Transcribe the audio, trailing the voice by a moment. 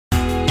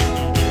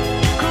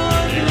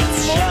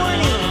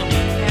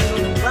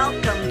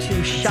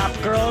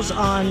Gals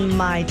on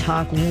My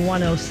Talk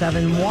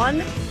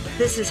 1071.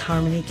 This is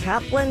Harmony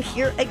Kaplan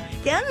here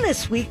again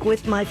this week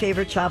with my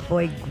favorite Shop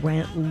Boy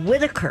Grant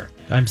Whittaker.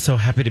 I'm so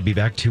happy to be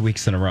back 2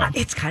 weeks in a row.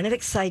 It's kind of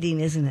exciting,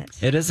 isn't it?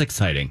 It is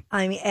exciting.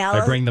 I mean,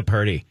 I bring the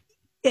party.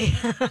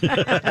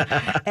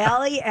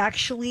 Allie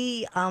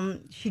actually,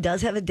 she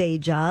does have a day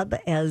job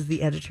as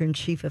the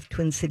editor-in-chief of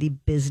Twin City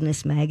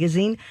Business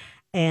Magazine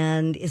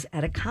and is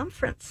at a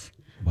conference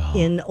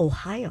in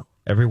Ohio.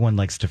 Everyone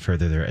likes to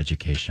further their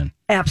education.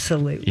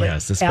 Absolutely.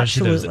 Yes,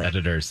 especially those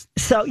editors.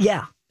 So,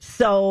 yeah.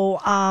 So,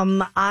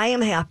 I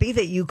am happy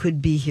that you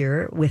could be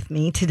here with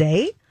me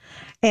today.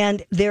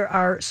 And there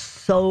are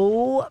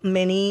so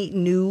many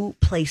new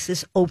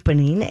places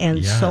opening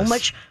and so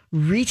much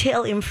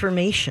retail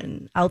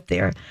information out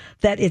there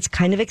that it's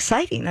kind of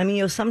exciting. I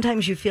mean,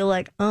 sometimes you feel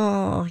like,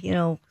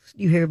 you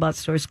hear about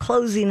stores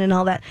closing and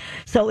all that.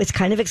 So it's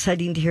kind of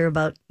exciting to hear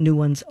about new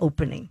ones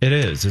opening. It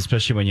is,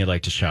 especially when you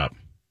like to shop.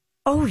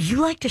 Oh, you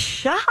like to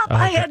shop?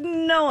 I had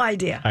no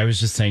idea. I was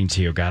just saying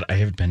to you, God, I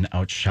have been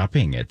out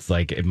shopping. It's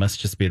like, it must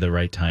just be the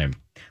right time.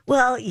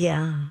 Well,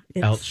 yeah.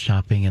 Out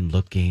shopping and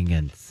looking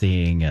and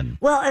seeing and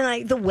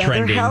the weather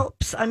trending.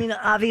 helps. I mean,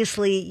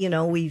 obviously,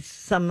 we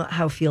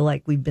somehow feel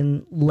like we've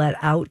been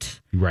let out.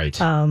 Right.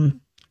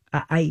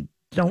 I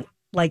don't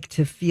like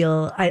to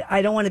feel,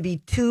 I don't want to be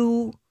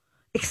too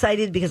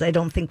excited because I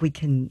don't think we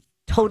can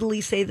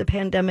totally say the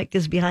pandemic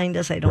is behind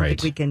us. I don't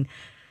think we can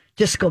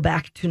just go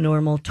back to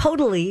normal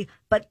totally,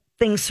 but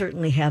things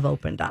certainly have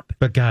opened up.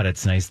 But God,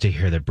 it's nice to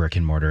hear that brick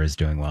and mortar is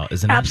doing well,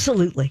 isn't it?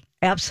 Absolutely.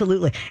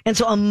 Absolutely. And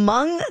so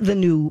among the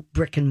new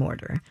brick and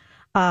mortar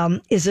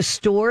is a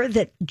store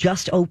that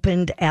just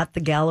opened at the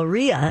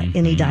Galleria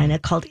in Edina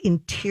called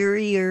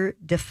Interior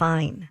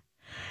Define.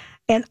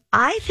 And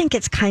I think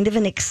it's kind of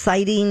an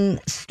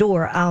exciting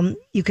store.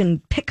 You can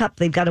pick up,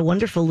 they've got a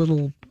wonderful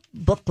little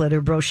booklet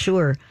or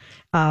brochure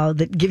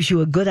that gives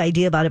you a good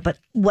idea about it. But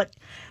what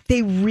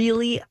they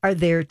really are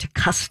there to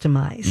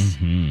customize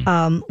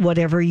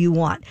whatever you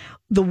want.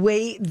 The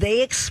way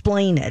they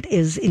explain it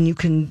is, and you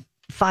can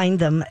find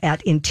them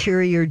at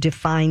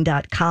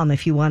interiordefine.com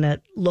if you want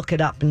to look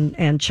it up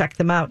and check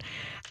them out.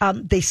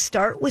 They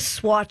start with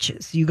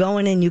swatches. You go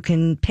in and you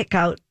can pick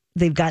out,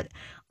 they've got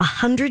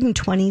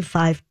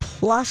 125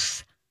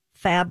 plus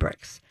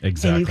fabrics.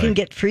 Exactly. And you can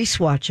get free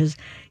swatches.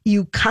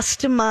 You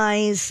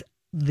customize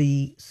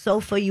the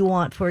sofa you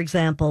want, for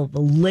example,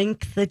 the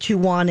length that you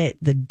want it,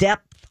 the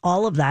depth,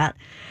 all of that.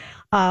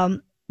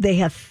 They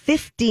have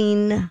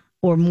 15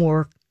 or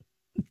more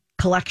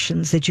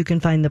collections that you can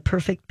find the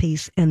perfect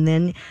piece, and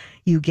then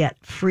you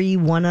get free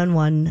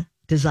one-on-one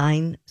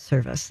design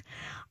service.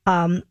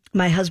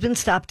 My husband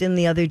stopped in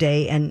the other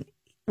day, and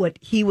what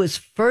he was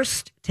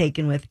first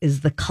taken with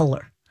is the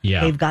color.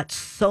 Yeah. They've got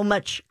so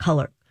much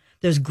color.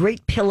 There's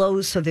great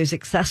pillows, so there's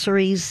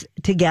accessories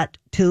to get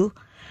to.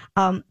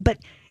 But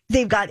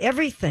they've got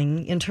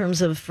everything in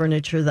terms of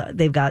furniture.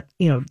 They've got,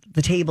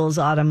 the tables,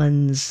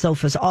 ottomans,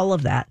 sofas, all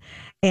of that.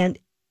 And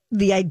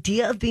the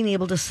idea of being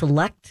able to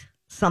select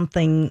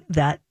something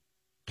that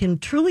can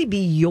truly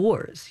be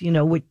yours,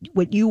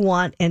 what you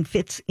want and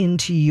fits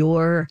into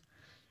your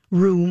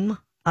room,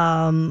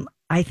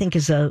 I think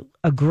is a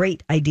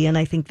great idea. And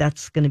I think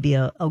that's going to be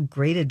a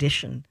great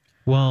addition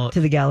to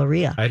the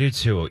Galleria. I do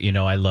too.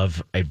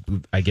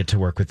 I get to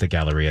work with the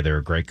Galleria. They're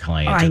a great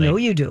client. I know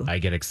you do. I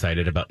get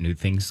excited about new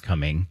things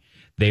coming.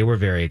 They were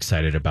very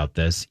excited about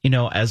this.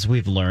 As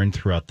we've learned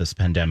throughout this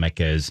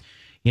pandemic is,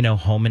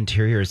 home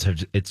interiors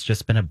it's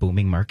just been a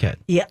booming market.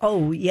 Yeah.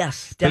 Oh,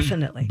 yes,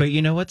 definitely. But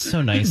what's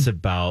so nice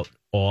about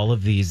all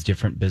of these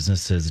different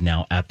businesses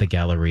now at the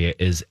Galleria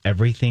is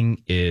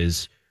everything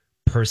is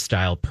per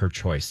style, per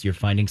choice. You're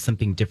finding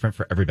something different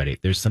for everybody.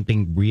 There's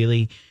something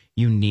really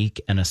unique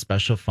and a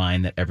special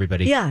find that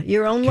everybody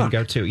your own can look.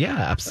 Go to. Yeah,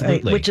 absolutely.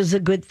 Right, which is a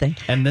good thing.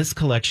 And this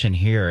collection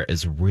here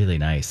is really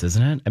nice,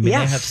 isn't it? I mean,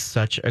 They have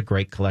such a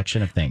great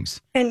collection of things.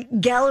 And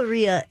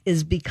Galleria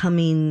is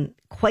becoming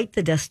quite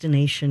the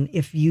destination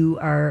if you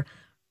are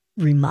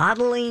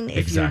remodeling,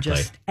 if you're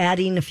just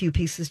adding a few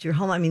pieces to your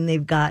home. I mean,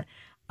 they've got,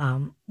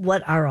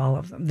 what are all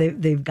of them?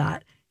 They've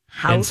got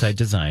house. Inside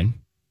design.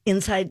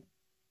 Inside.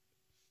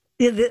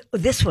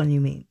 This one, you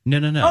mean?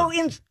 No. Oh,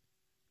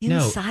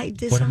 inside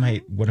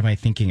design. What am I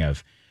thinking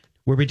of?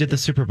 Where we did the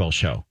Super Bowl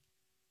show.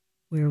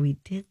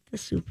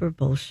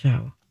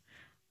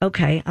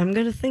 Okay, I'm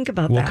going to think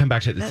about that. We'll come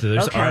back to it. So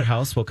there's Our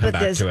House. We'll come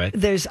back to it.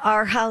 There's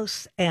Our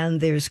House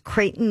and there's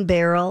Crate and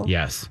Barrel.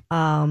 Yes.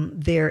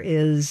 There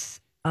is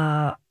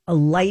a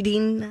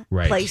lighting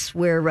place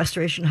where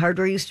Restoration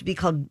Hardware used to be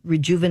called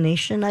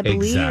Rejuvenation, I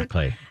believe.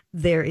 Exactly.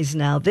 There is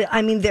now. There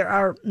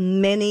are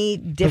many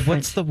different. But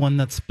what's the one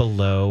that's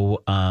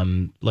below,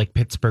 like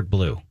Pittsburgh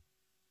Blue?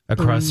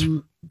 Across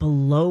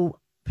below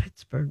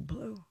Pittsburgh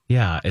Blue.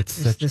 Yeah, it's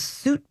the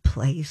suit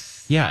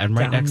place. Yeah, and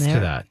right next to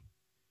that.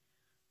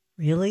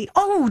 Really?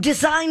 Oh,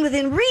 Design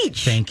Within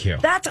Reach. Thank you.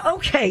 That's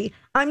okay.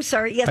 I'm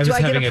sorry. Yes, do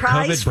I get a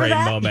prize for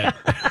that? Moment.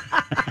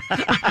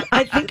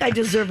 I think I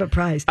deserve a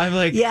prize. I'm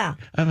like,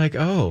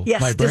 oh, yes,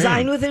 my brain.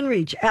 Design Within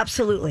Reach.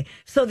 Absolutely.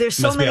 So there's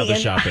so Must many. Be all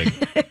the shopping.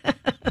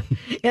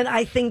 And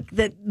I think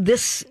that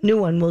this new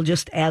one will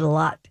just add a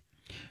lot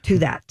to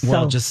that.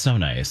 Well, just so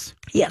nice.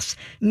 Yes.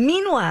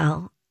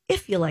 Meanwhile,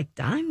 if you like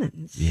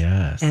diamonds.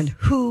 Yes. And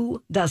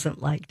who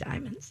doesn't like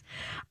diamonds?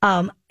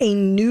 A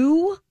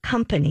new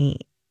company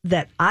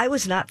that I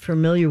was not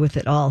familiar with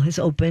at all has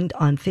opened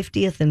on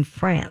 50th in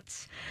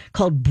France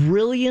called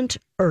Brilliant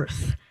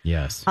Earth.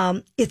 Yes.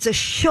 It's a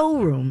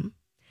showroom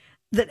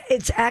that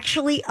it's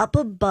actually up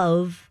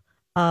above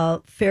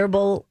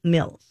Faribault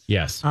Mills.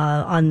 Yes.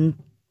 On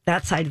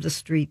that side of the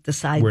street, the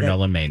side where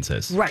Nolan Maines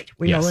is. Right,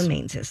 where Nolan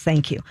Maines is.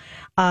 Thank you.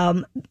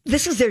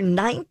 This is their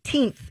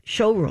 19th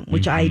showroom,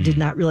 which I did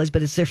not realize,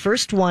 but it's their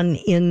first one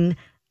in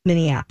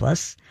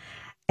Minneapolis.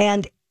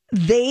 And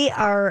they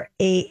are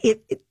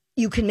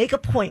you can make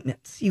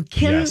appointments. You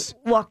can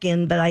walk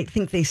in, but I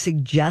think they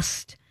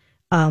suggest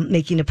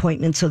making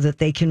appointments so that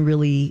they can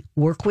really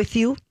work with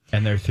you.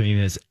 And their theme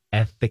is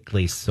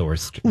ethically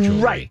sourced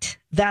jewelry. Right.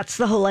 That's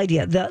the whole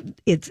idea.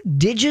 It's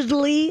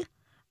digitally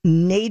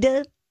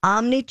native,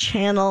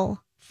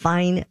 omni-channel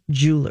fine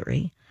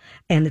jewelry.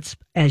 And it's,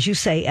 as you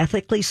say,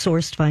 ethically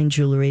sourced fine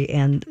jewelry.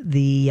 And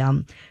the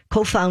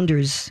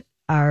co-founders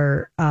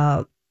are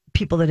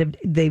people that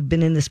they've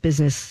been in this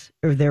business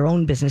or their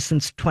own business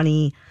since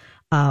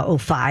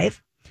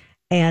 2005.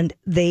 And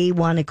they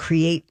want to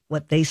create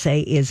what they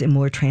say is a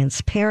more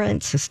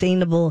transparent,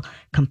 sustainable,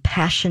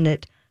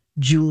 compassionate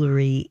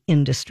jewelry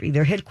industry.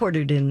 They're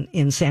headquartered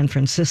in San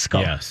Francisco.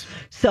 Yes.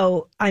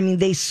 So, I mean,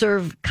 they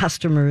serve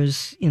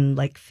customers in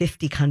like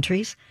 50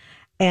 countries.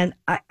 And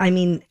I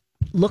mean,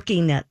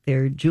 looking at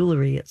their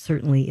jewelry, it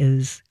certainly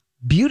is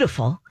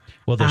beautiful.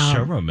 Well, the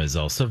showroom is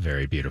also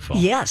very beautiful.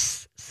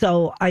 Yes.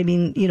 So, I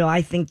mean,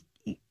 I think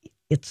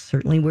it's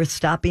certainly worth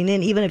stopping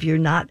in, even if you're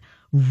not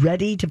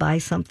ready to buy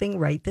something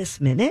right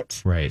this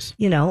minute. Right.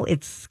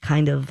 It's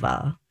kind of...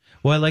 well,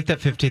 I like that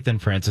 50th in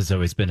France has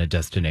always been a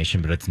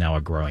destination, but it's now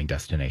a growing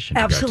destination.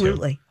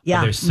 Absolutely.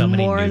 Yeah. There's so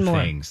many more new and more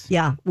things.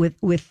 Yeah.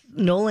 With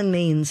Nolan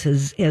Maines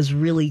has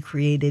really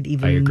created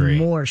even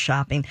more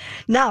shopping.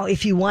 Now,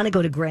 if you want to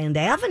go to Grand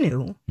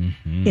Avenue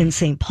in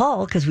St.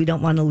 Paul, because we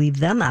don't want to leave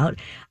them out,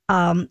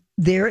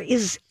 there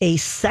is a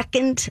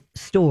second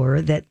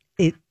store that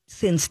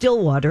it's in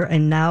Stillwater,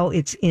 and now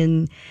it's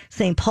in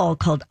St. Paul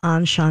called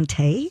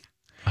Enchante.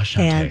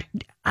 And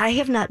I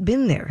have not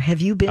been there.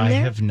 Have you been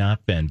there? I have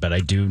not been, but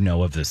I do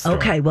know of this store.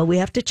 Okay, well, we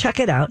have to check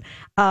it out.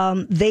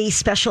 They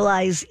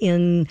specialize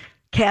in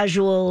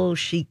casual,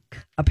 chic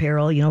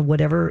apparel,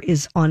 whatever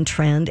is on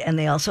trend. And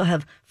they also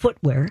have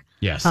footwear.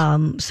 Yes.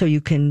 So you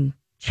can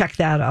check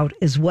that out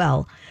as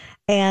well.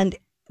 And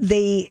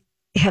they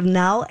have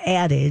now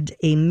added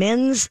a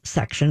men's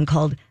section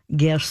called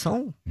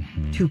Garçon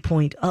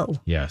 2.0.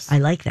 Yes. I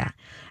like that.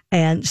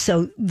 And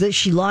so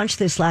she launched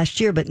this last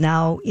year, but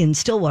now in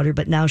Stillwater,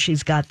 but now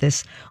she's got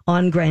this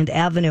on Grand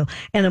Avenue.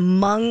 And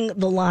among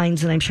the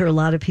lines, and I'm sure a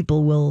lot of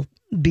people will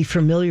be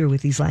familiar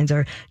with these lines,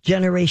 are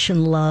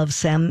Generation Love,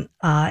 Sam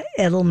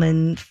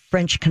Edelman,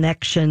 French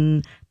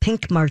Connection,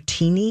 Pink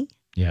Martini.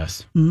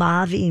 Yes.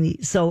 Mauve.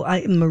 So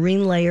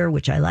Marine Layer,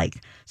 which I like.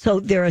 So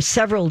there are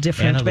several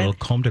different. And a little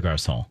Comme de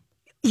Garçon.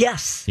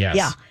 Yes. Yes.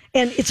 Yeah.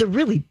 And it's a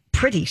really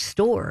pretty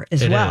store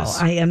as well. Is.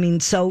 I mean,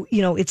 so,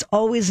 it's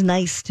always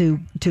nice to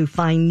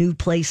find new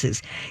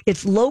places.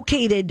 It's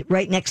located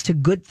right next to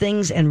Good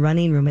Things and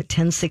Running Room at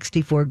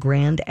 1064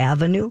 Grand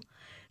Avenue.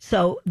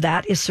 So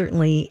that is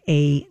certainly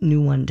a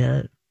new one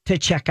to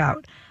check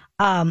out.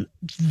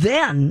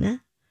 Then,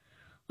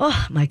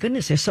 oh my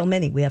goodness, there's so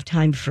many. We have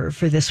time for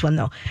this one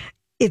though.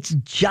 It's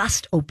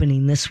just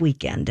opening this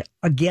weekend,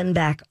 again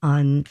back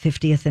on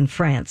 50th in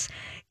France.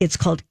 It's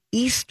called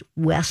East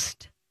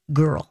West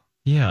Girl.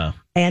 Yeah.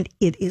 And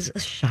it is a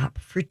shop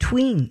for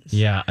tweens.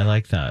 Yeah, I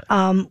like that.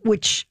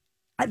 Which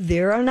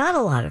there are not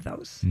a lot of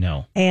those.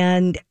 No.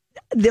 And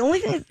the only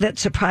thing that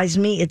surprised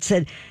me, it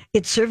said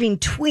it's serving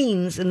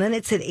tweens, and then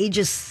it said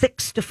ages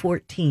 6 to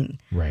 14.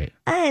 Right.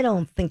 I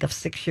don't think of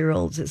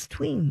 6-year-olds as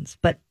tweens,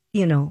 but,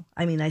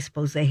 I mean, I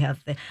suppose they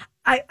have the...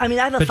 I mean,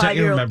 I have a 5-year-old... But don't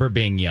you remember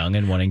being young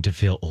and wanting to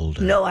feel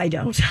older? No, I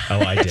don't. Oh,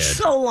 I did.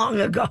 So long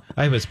ago.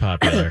 I was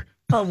popular.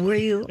 Oh, were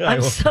you? I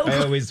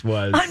always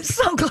was. I'm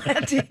so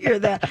glad to hear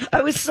that.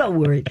 I was so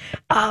worried.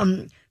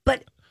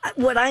 But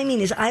what I mean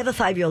is I have a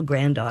 5-year-old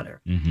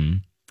granddaughter. Mm-hmm.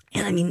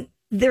 And I mean,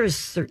 there's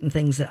certain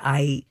things that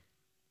I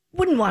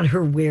wouldn't want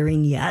her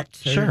wearing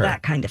yet. Or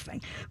that kind of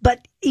thing.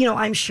 But,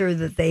 I'm sure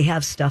that they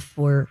have stuff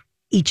for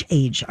each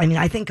age. I mean,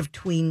 I think of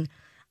tween.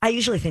 I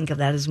usually think of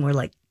that as more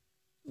like,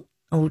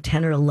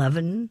 10 or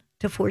 11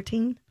 to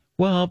 14.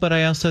 Well, but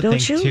I also Don't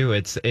think, you? too,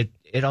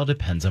 it all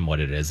depends on what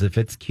it is. If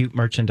it's cute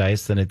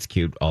merchandise, then it's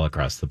cute all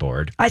across the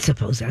board. I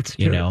suppose that's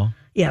true.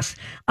 Yes.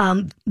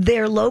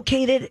 They're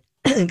located,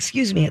 at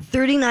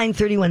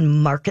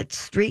 3931 Market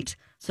Street.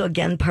 So,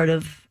 again, part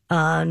of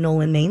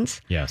Nolan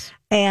Maines. Yes.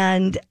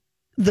 And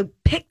the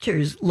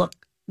pictures look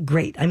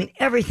great. I mean,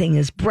 everything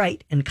is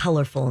bright and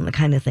colorful and the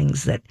kind of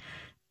things that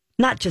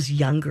not just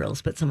young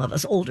girls, but some of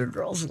us older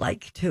girls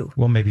like, too.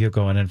 Well, maybe you'll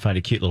go in and find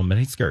a cute little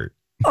mini skirt.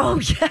 Oh,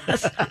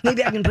 yes.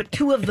 Maybe I can put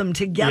two of them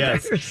together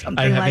or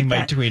something I'm like having my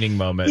that. tweening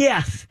moment.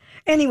 Yes.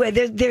 Anyway,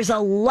 there's a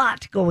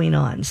lot going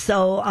on.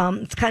 So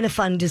it's kind of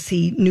fun to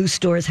see new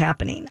stores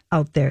happening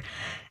out there.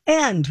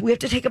 And we have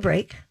to take a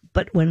break.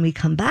 But when we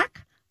come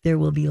back, there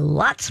will be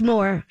lots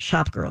more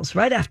Shop Girls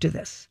right after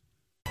this.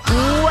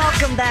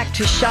 Welcome back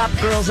to Shop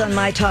Girls on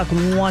My Talk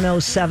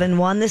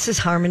 107.1. This is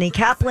Harmony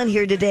Kaplan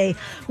here today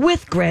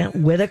with Grant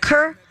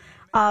Whittaker.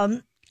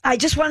 I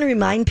just want to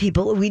remind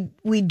people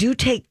we do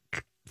take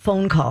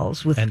phone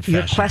calls with And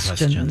your fashion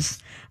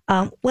questions.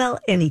 Well,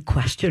 any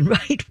question,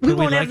 right? We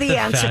won't have the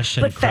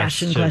answer, but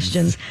fashion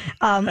questions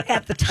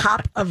at the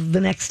top of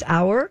the next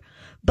hour.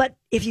 But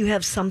if you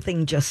have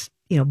something just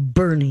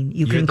burning,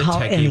 you can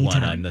call anytime. You're the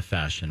techie one. I'm the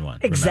fashion one.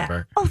 Exactly.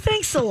 Remember? Oh,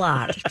 thanks a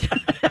lot.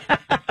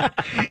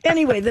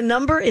 Anyway, the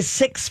number is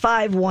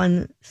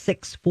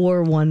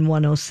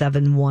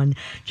 651-641-1071,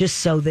 just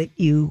so that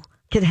you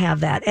can have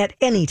that at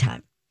any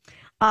time.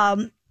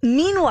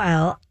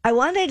 Meanwhile, I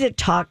wanted to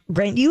talk,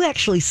 Grant, you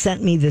actually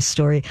sent me this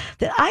story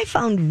that I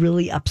found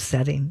really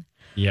upsetting.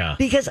 Yeah.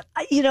 Because,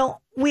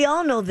 we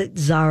all know that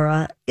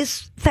Zara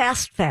is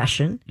fast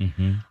fashion.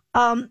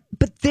 Mm-hmm.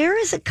 But there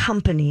is a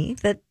company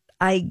that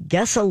I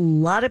guess a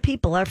lot of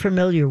people are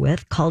familiar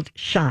with called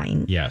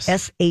Shein. Yes.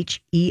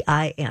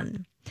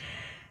 Shein.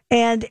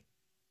 And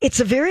it's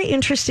a very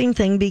interesting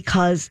thing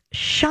because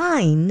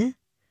Shein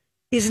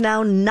is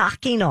now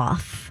knocking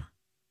off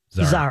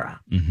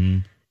Zara. Mm-hmm.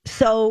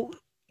 So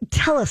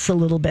tell us a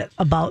little bit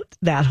about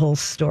that whole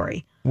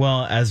story.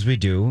 Well, as we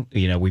do,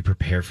 we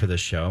prepare for the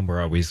show and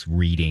we're always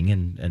reading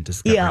and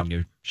discovering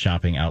new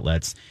shopping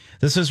outlets.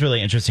 This was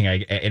really interesting.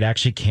 It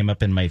actually came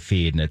up in my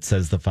feed and it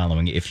says the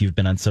following. If you've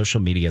been on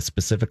social media,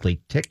 specifically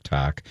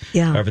TikTok,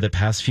 over the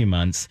past few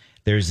months,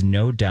 there's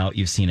no doubt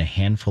you've seen a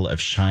handful of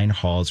Shein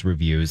hauls,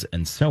 reviews,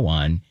 and so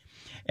on.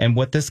 And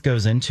what this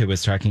goes into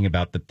is talking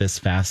about that this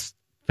fast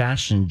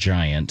fashion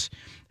giant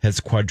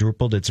has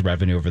quadrupled its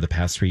revenue over the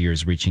past 3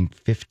 years, reaching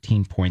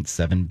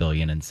 $15.7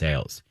 billion in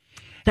sales.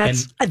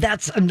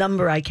 That's a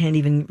number I can't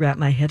even wrap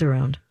my head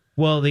around.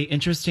 Well, the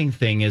interesting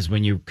thing is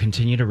when you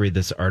continue to read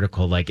this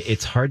article,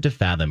 it's hard to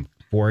fathom.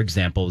 For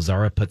example,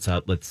 Zara puts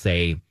out, let's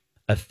say,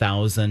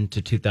 1,000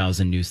 to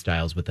 2,000 new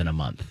styles within a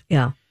month.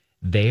 Yeah.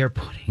 They are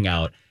putting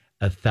out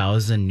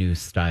 1,000 new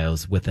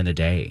styles within a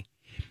day.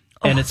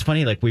 And it's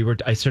funny,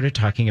 I started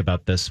talking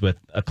about this with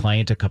a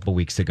client a couple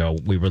weeks ago.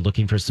 We were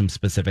looking for some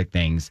specific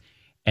things.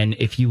 And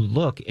if you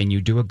look and you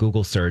do a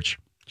Google search,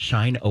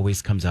 Shein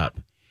always comes up.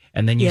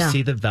 And then you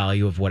see the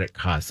value of what it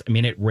costs. I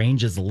mean, it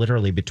ranges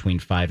literally between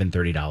 $5 and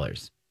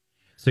 $30.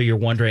 So you're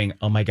wondering,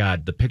 oh my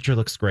God, the picture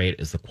looks great.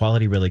 Is the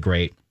quality really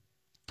great?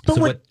 But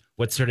so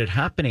what started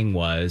happening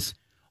was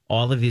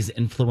all of these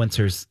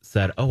influencers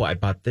said, oh, I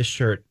bought this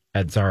shirt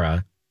at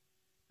Zara,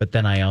 but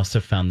then I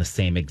also found the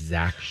same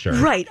exact shirt.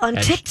 Right. On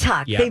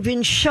TikTok, they've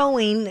been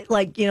showing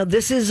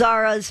this is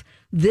Zara's,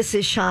 this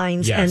is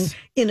Shein's. Yes. And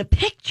in a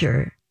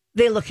picture,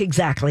 they look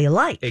exactly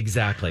alike.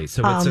 Exactly.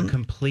 So it's a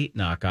complete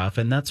knockoff.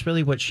 And that's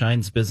really what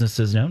Shein's business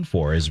is known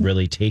for, is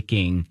really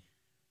taking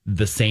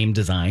the same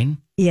design.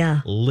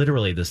 Yeah.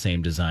 Literally the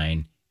same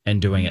design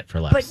and doing it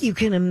for less. But you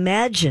can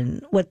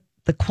imagine what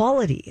the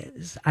quality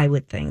is, I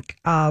would think.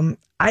 I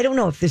don't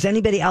know if there's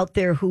anybody out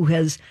there who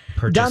has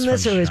done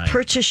this or has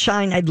purchased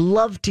Shein. I'd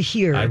love to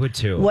hear. I would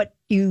too. What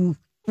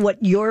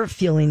your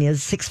feeling is,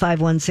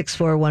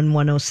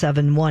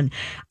 651-641-1071.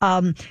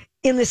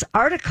 In this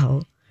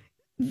article,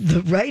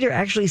 the writer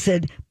actually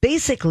said,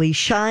 basically,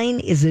 Shein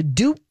is a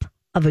dupe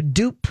of a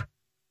dupe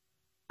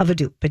of a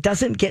dupe. It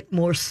doesn't get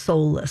more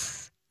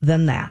soulless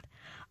than that.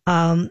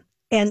 And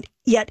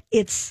yet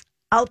it's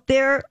out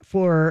there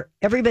for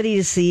everybody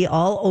to see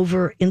all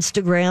over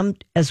Instagram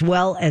as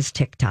well as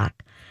TikTok.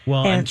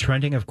 Well, and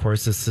trending, of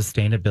course, is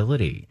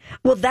sustainability.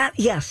 Well,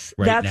 that's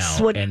now.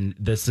 what. And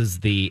this is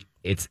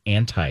it's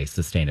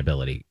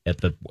anti-sustainability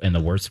in the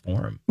worst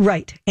form.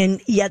 Right.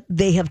 And yet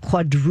they have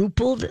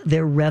quadrupled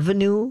their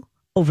revenue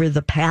over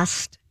the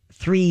past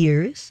 3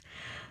 years.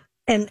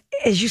 And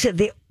as you said,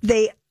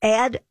 they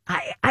add,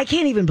 I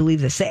can't even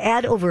believe this, they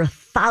add over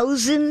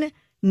 1,000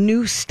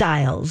 new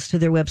styles to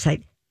their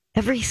website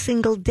every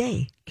single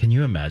day. Can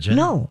you imagine?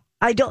 No,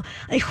 I don't.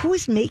 Who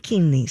is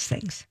making these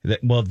things?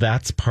 Well,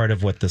 that's part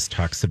of what this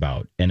talks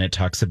about. And it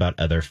talks about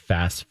other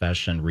fast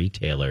fashion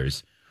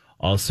retailers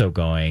also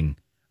going,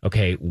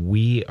 okay,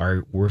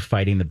 we're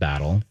fighting the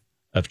battle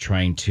of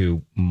trying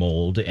to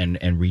mold and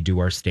redo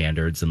our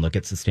standards and look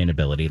at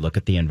sustainability, look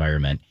at the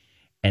environment.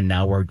 And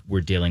now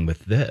we're dealing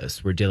with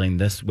this. We're dealing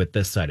with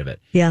this side of it.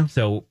 Yeah.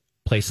 So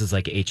places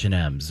like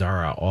H&M,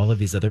 Zara, all of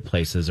these other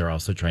places are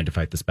also trying to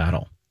fight this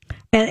battle.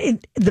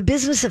 And the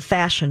Business of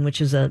Fashion,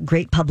 which is a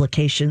great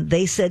publication,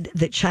 they said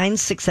that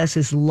Shein's success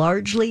is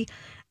largely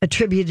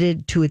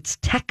attributed to its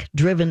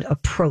tech-driven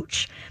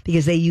approach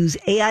because they use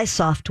AI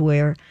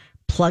software,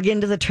 plug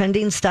into the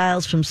trending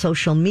styles from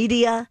social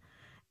media,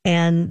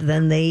 and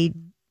then they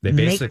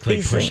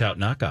basically push out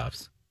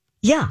knockoffs.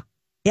 Yeah.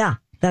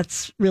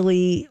 That's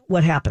really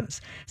what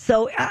happens.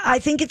 So I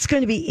think it's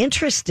going to be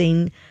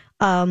interesting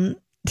to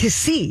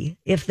see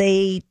if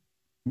they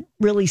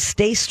really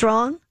stay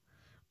strong,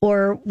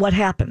 or what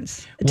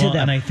happens to them?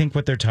 And I think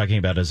what they're talking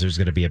about is there's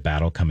going to be a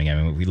battle coming. I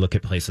mean, we look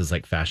at places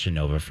like Fashion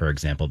Nova, for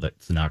example,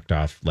 that's knocked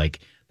off like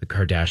the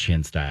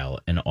Kardashian style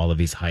and all of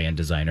these high-end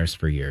designers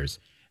for years.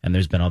 And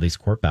there's been all these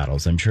court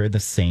battles. I'm sure the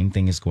same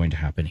thing is going to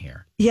happen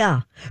here.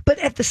 Yeah. But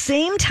at the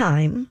same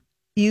time,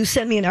 you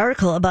sent me an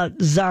article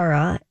about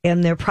Zara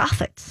and their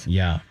profits.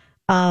 Yeah.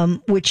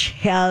 Which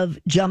have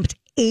jumped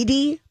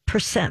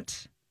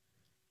 80%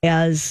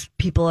 as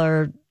people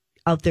are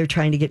out there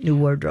trying to get new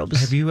wardrobes.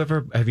 Have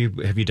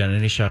you done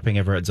any shopping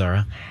ever at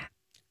Zara?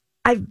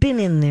 I've been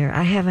in there.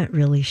 I haven't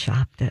really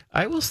shopped it.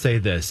 I will say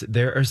this.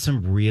 There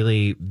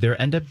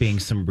end up being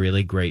some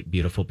really great,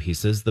 beautiful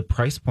pieces. The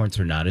price points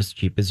are not as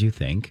cheap as you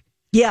think.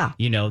 Yeah.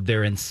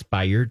 They're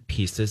inspired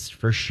pieces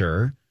for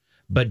sure,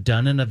 but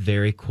done in a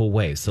very cool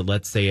way. So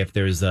let's say if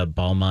there's a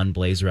Balmain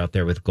blazer out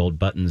there with gold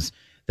buttons,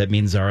 that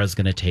means Zara's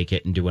going to take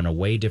it and do it in a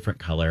way different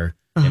color.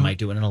 They might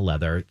do it in a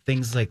leather,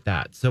 things like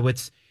that. So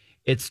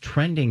it's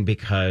trending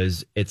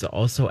because it's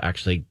also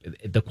actually,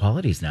 the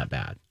quality's not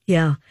bad.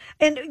 Yeah.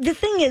 And the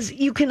thing is,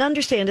 you can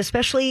understand,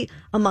 especially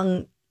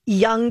among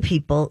young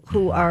people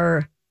who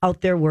are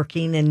out there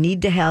working and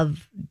need to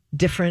have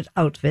different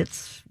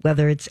outfits,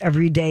 whether it's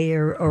every day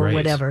or Right.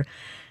 whatever.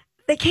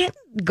 They can't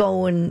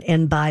go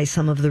and buy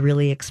some of the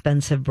really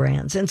expensive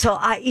brands. And so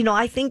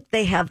I think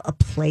they have a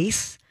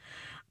place,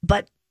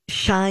 but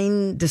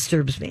Shein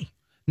disturbs me.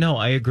 No,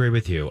 I agree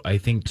with you. I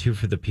think too,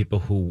 for the people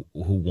who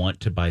want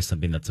to buy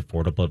something that's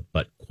affordable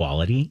but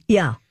quality.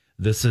 Yeah.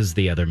 This is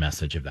the other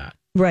message of that.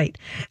 Right.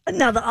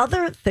 Now, the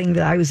other thing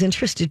that I was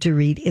interested to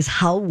read is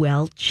how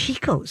well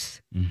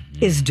Chico's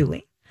is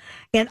doing.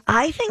 And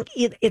I think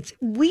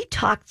we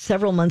talked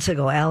several months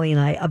ago, Allie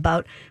and I,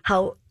 about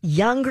how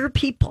younger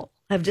people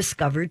have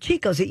discovered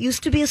Chico's. It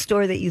used to be a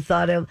store that you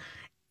thought of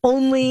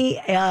only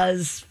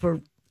as for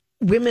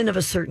women of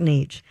a certain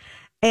age.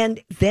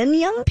 And then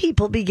young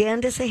people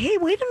began to say, hey,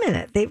 wait a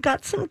minute, they've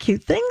got some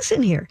cute things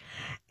in here.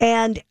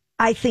 And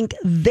I think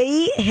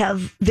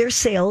their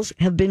sales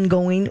have been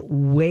going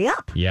way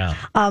up. Yeah.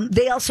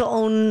 They also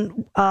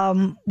own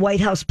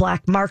White House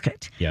Black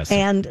Market. Yes.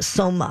 And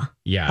Soma.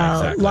 Yeah,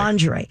 exactly.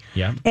 Lingerie.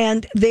 Yeah.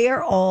 And they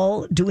are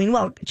all doing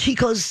well.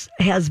 Chico's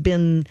has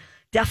been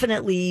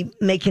definitely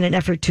making an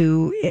effort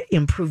to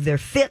improve their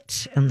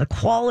fit and the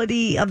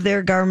quality of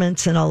their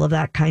garments and all of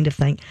that kind of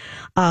thing.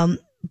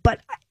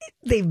 But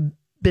they've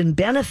been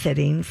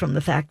benefiting from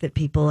the fact that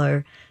people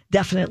are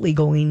definitely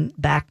going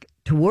back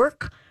to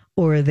work,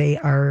 or they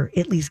are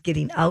at least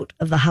getting out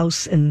of the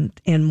house and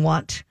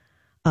want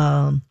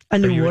a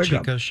new Are you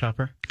wardrobe. a Chico's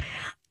shopper?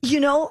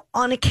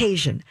 On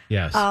occasion.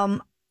 Yes.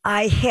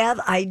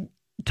 I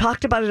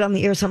talked about it on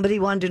the air. Somebody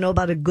wanted to know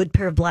about a good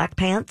pair of black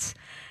pants,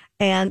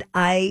 and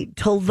I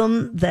told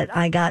them that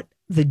I got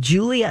the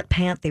Juliet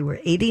pant. They were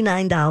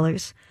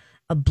 $89,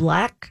 a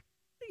black,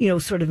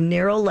 sort of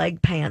narrow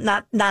leg pant,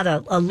 not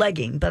a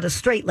legging, but a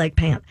straight leg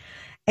pant.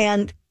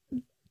 And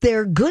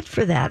they're good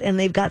for that. And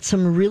they've got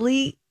some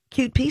really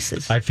cute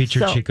pieces. I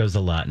feature Chico's a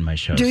lot in my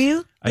shows. Do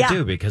you? I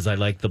do, because I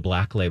like the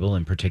black label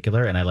in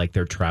particular, and I like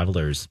their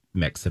travelers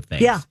mix of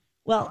things. Yeah.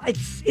 Well,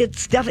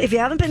 it's definitely, if you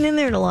haven't been in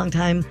there in a long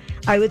time,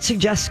 I would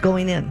suggest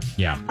going in.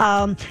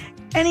 Yeah.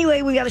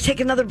 Anyway, we got to take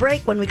another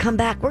break. When we come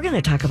back, we're going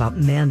to talk about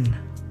men.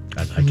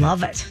 I like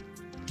Love it.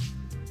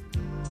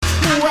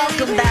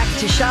 Welcome back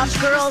to Shop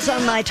Girls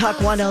on My Talk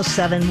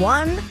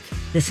 1071.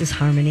 This is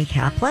Harmony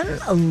Kaplan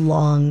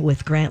along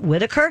with Grant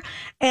Whittaker.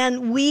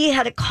 And we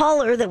had a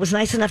caller that was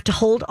nice enough to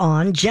hold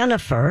on,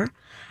 Jennifer.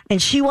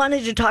 And she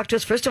wanted to talk to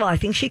us. First of all, I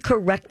think she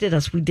corrected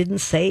us. We didn't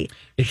say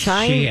It's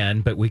Shine.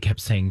 Shein, but we kept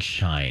saying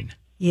Shine.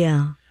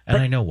 Yeah. And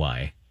I know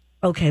why.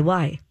 Okay,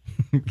 why?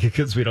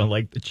 Because we don't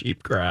like the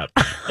cheap crap.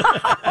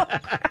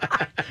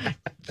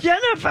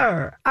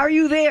 Jennifer, are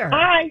you there?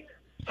 Hi.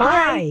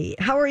 Hi.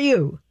 How are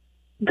you?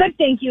 Good,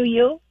 thank you.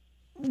 You?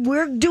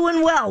 We're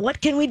doing well.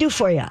 What can we do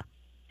for you?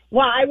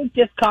 Well, I was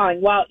just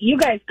calling. Well, you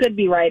guys could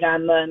be right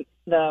on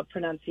the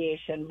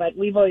pronunciation, but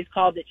we've always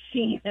called it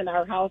Shein in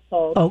our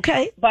household.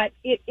 Okay. But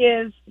it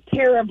is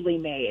terribly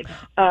made.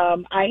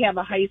 I have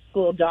a high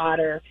school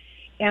daughter,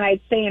 and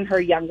I'd say in her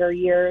younger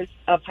years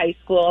of high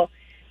school,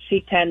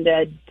 she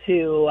tended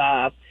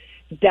to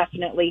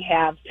definitely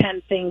have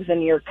 10 things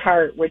in your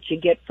cart, which you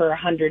get for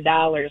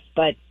 $100,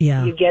 but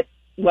you get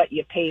what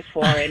you pay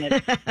for,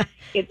 and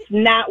it's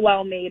not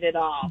well made at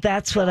all.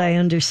 That's what I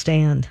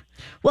understand.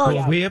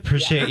 Well, we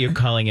appreciate you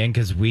calling in,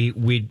 because we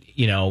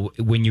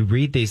when you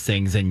read these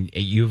things, and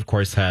you of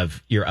course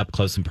you're up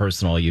close and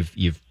personal,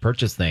 you've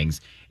purchased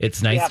things.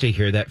 It's nice to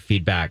hear that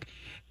feedback.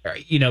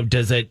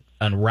 Does it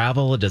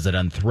unravel? Does it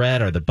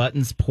unthread? Are the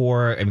buttons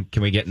poor? I mean,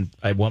 can we get?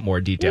 I want more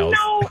details.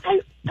 No,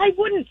 I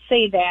wouldn't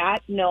say that.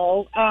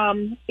 No,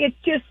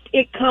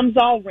 it comes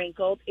all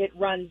wrinkled. It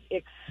runs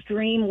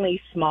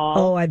extremely small.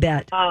 Oh, I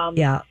bet.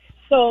 Yeah.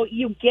 So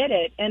you get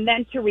it, and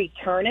then to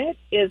return it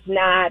is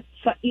not.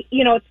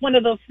 It's one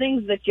of those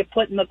things that you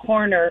put in the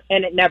corner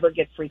and it never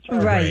gets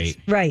returned.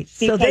 Right.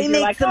 So they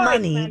make the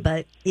money,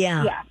 but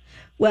yeah.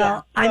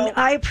 Well,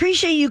 I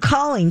appreciate you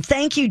calling.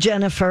 Thank you,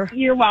 Jennifer.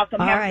 You're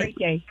welcome. All Have right. a great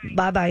day.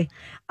 Bye-bye.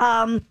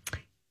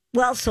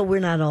 Well, so we're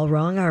not all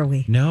wrong, are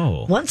we?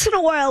 No. Once in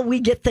a while,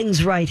 we get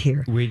things right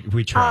here. We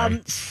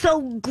try.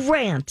 So,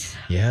 Grant,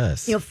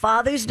 Yes.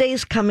 Father's Day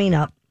is coming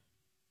up.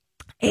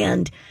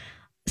 And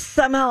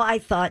somehow I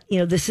thought,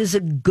 this is a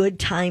good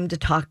time to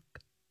talk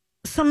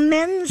some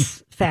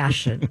men's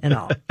fashion and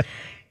all.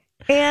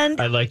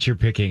 And I liked your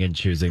picking and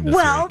choosing this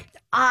week.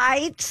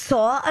 I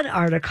saw an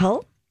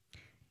article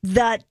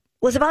that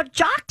was about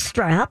jock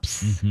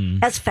straps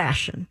as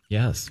fashion.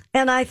 Yes.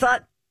 And I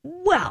thought,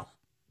 well,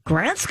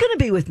 Grant's going to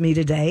be with me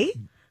today,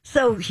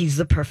 so he's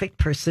the perfect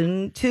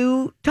person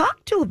to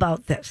talk to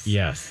about this.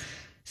 Yes.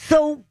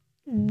 So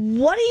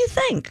what do you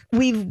think?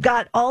 We've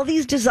got all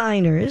these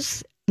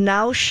designers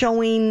now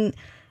showing,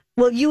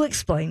 well, you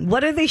explain.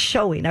 What are they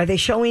showing? Are they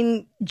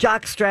showing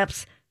jock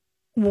straps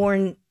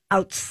worn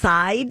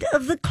outside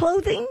of the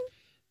clothing?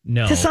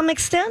 No. To some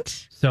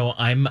extent? So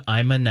I'm a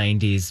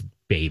 90s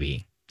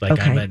baby. Like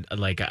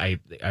Okay.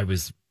 I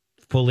was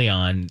fully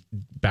on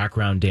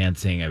background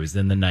dancing. I was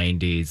in the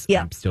 90s.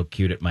 Yeah. I'm still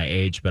cute at my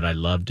age, but I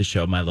love to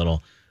show my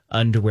little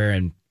underwear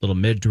and little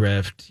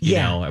midriff. You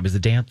know, I was a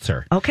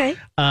dancer. Okay.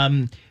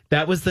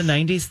 That was the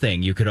 90s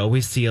thing. You could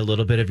always see a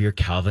little bit of your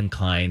Calvin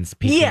Kleins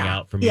peeking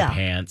out from your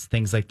pants,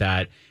 things like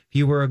that. If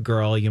you were a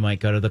girl, you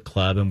might go to the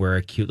club and wear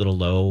a cute little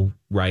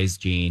low-rise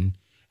jean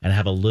and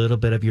have a little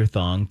bit of your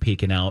thong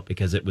peeking out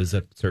because it was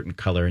a certain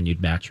color and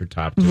you'd match your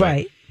top to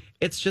Right. it.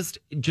 It's just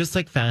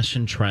like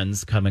fashion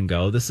trends come and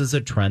go. This is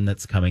a trend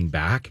that's coming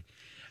back.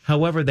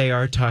 However, they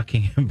are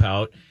talking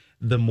about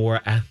the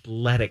more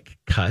athletic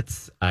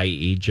cuts,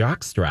 i.e.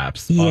 jock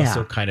straps,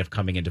 also kind of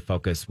coming into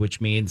focus, which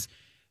means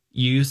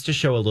you used to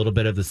show a little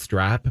bit of the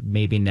strap.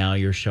 Maybe now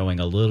you're showing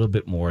a little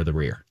bit more of the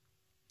rear.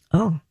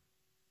 Oh,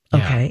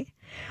 okay.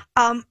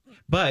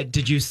 But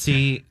did you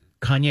see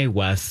Kanye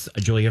West's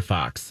Julia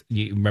Fox?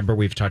 You remember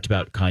we've talked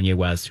about Kanye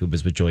West, who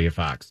was with Julia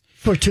Fox.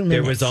 For 2 minutes.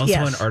 There was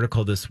also an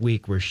article this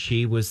week where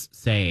she was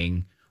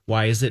saying,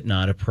 why is it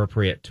not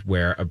appropriate to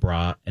wear a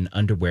bra and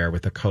underwear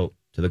with a coat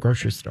to the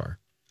grocery store?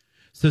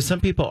 So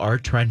some people are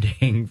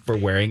trending for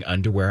wearing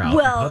underwear out in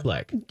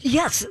public.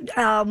 Yes.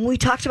 We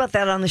talked about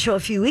that on the show a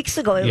few weeks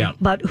ago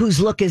about whose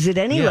look is it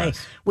anyway,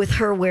 with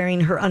her wearing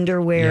her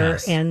underwear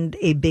and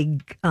a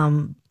big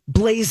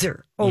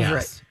blazer over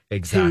it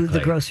to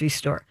the grocery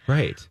store.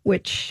 Right.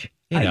 Which,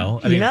 that's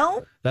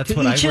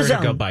what I wear to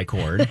go buy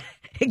corn.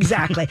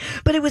 Exactly.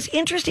 But it was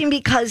interesting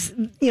because,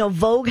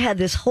 Vogue had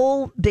this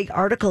whole big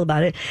article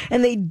about it.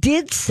 And they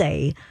did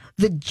say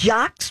the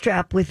jock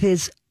strap with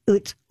its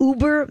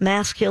uber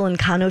masculine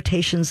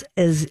connotations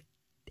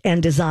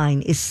and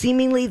design is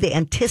seemingly the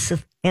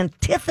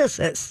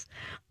antithesis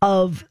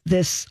of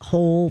this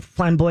whole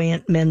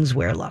flamboyant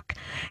menswear look.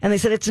 And they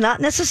said it's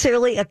not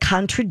necessarily a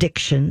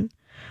contradiction,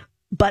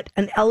 but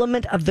an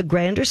element of the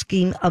grander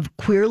scheme of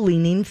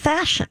queer-leaning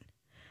fashion.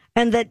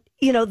 And that,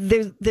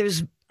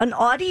 there's an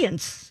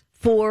audience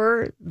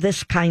for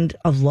this kind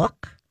of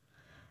look.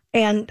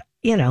 And,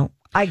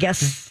 I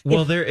guess.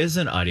 Well, there is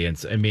an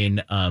audience. I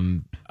mean,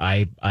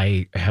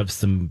 I have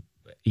some,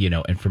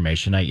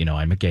 information.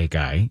 I'm a gay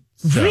guy.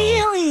 So,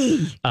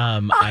 really?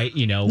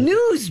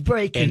 News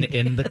breaking.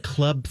 In the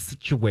club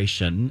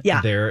situation,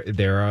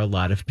 there are a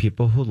lot of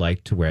people who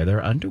like to wear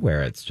their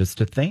underwear. It's just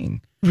a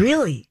thing.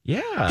 Really?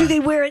 Yeah. Do they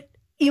wear it?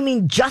 You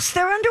mean just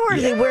their underwear? Or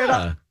do they wear it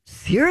up?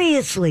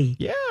 Seriously?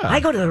 Yeah. I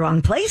go to the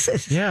wrong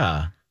places.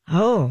 Yeah.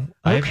 Oh,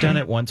 okay. I've done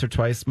it once or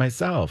twice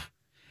myself.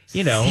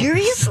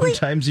 Seriously?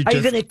 Sometimes Are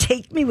you going to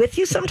take me with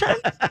you sometime?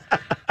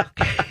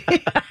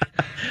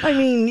 I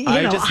mean,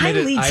 I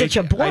lead such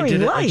a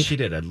boring life. She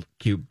did a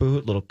cute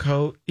boot, little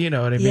coat. You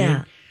know what I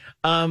mean?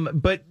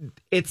 But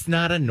it's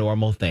not a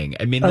normal thing.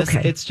 I mean,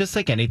 it's just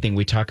like anything.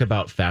 We talk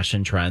about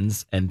fashion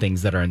trends and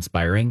things that are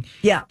inspiring.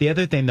 Yeah. The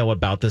other thing, though,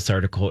 about this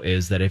article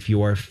is that if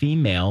you are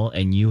female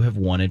and you have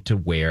wanted to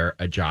wear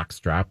a jock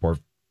strap or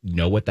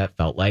know what that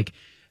felt like,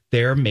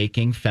 they're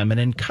making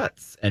feminine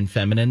cuts and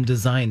feminine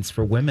designs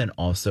for women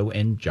also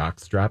in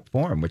jockstrap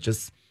form, which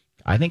is,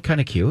 I think, kind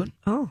of cute.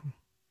 Oh,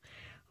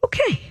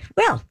 okay.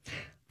 Well,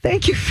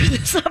 thank you for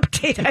this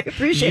update. I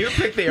appreciate it. You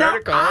picked the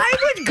article. I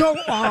would go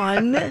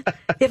on,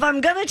 if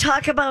I'm going to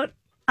talk about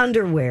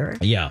underwear.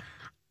 Yeah.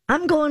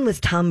 I'm going with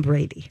Tom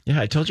Brady.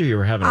 Yeah, I told you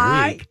were having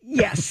a week.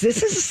 Yes,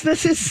 this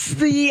is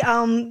the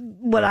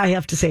what I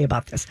have to say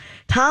about this.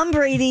 Tom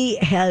Brady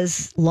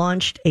has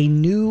launched a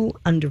new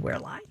underwear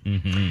line.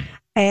 Mm-hmm.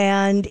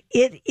 And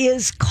it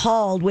is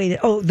called,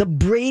 the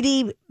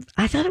Brady,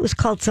 I thought it was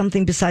called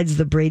something besides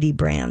the Brady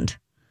brand.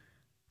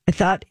 I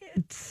thought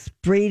it's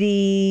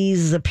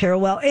Brady's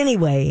apparel. Well,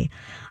 anyway,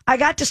 I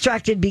got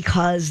distracted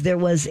because there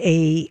was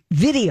a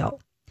video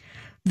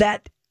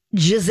that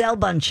Gisele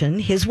Bündchen,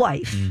 his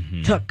wife,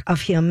 took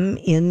of him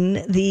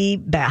in the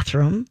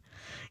bathroom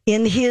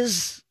in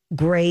his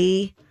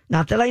gray,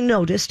 not that I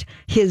noticed,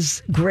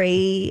 his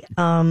gray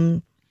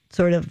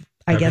sort of,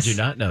 I guess. How could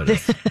you not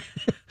notice?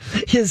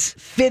 His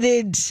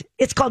fitted,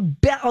 it's called,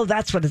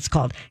 that's what it's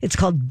called. It's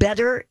called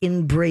Better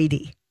in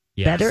Brady.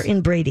 Yes. Better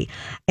in Brady.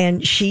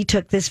 And she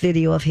took this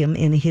video of him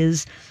in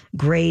his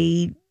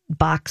gray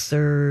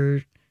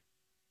boxer,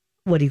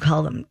 what do you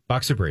call them?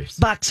 Boxer briefs.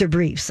 Boxer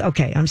briefs.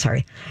 Okay, I'm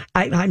sorry.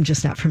 I'm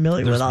just not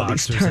familiar There's with all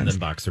these boxers terms. and then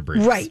boxer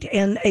briefs. Right.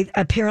 And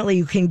apparently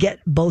you can get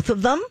both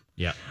of them.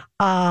 Yeah.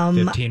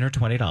 $15 or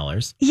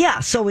 $20. Yeah,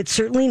 so it's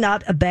certainly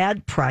not a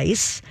bad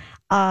price.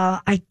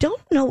 I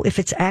don't know if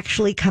it's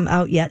actually come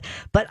out yet,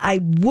 but I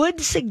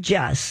would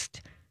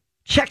suggest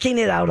checking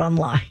it out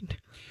online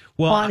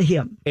on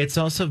him. It's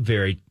also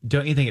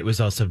don't you think it was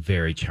also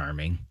very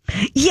charming?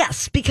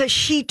 Yes, because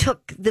she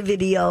took the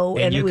video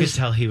And you it was, could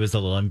tell he was a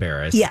little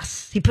embarrassed.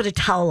 yes, he put a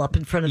towel up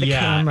in front of the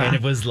camera. And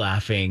it was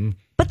laughing.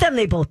 But then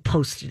they both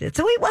posted it,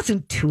 so he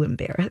wasn't too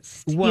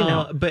embarrassed.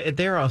 Well, but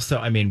they're also,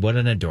 I mean, what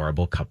an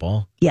adorable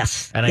couple.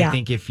 Yes. And I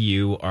think if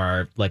you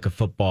are like a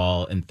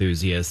football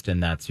enthusiast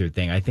and that's your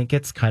thing, I think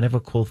it's kind of a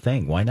cool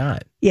thing. Why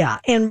not? Yeah,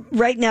 and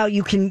right now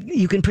you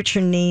can put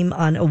your name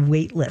on a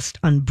wait list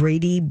on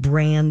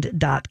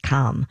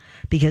bradybrand.com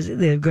because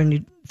they're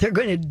going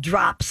to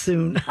drop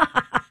soon.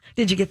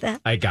 Did you get that?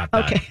 I got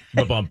that. Okay.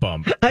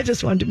 Bump. I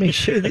just wanted to make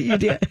sure that you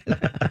did.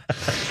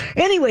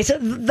 Anyway, so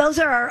those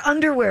are our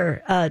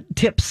underwear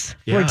tips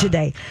for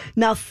today.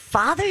 Now,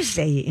 Father's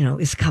Day,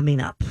 is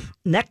coming up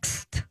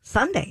next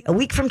Sunday, a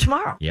week from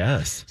tomorrow.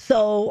 Yes.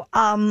 So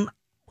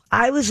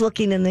I was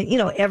looking in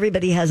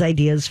everybody has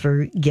ideas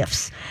for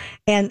gifts.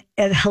 And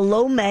at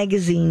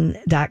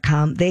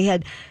hellomagazine.com, they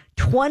had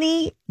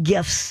 20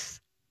 gifts,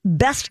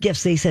 best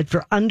gifts, they said,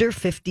 for under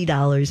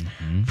 $50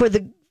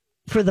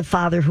 for the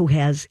father who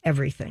has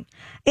everything.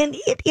 And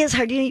it is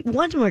hard. You need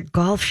one more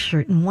golf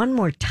shirt and one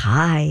more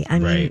tie. I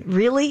mean,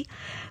 really?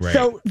 Right.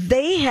 So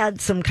they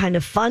had some kind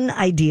of fun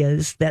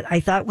ideas that I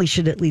thought we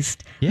should at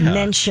least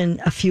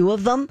mention a few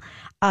of them.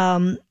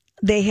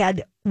 They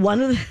had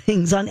one of the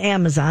things on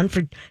Amazon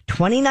for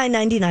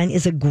 $29.99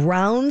 is a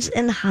Grounds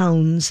and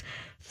Hounds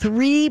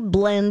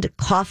 3-blend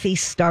coffee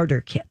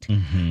starter kit.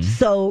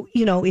 So,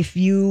 if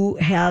you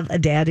have a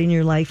dad in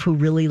your life who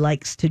really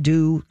likes to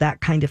do that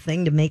kind of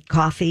thing, to make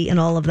coffee and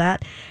all of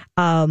that,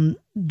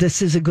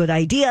 this is a good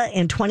idea.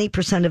 And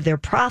 20% of their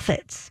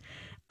profits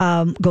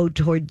go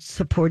towards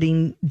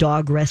supporting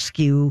dog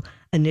rescue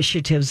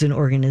initiatives and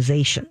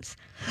organizations.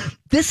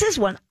 This is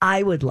one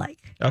I would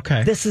like.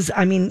 Okay. This is,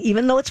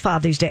 even though it's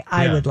Father's Day,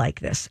 I would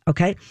like this.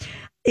 Okay.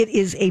 It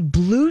is a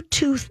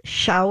Bluetooth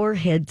shower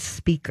head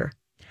speaker.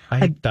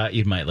 I thought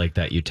you might like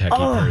that, you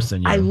techie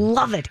person. I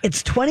love it.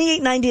 It's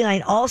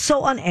 $28.99,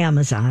 also on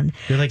Amazon.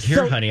 You're like,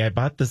 here, honey, I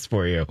bought this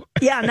for you.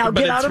 Yeah, now But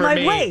get out it's of for my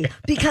me. way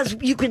because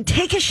you can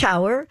take a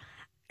shower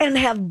and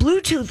have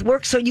Bluetooth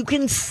work so you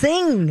can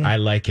sing. I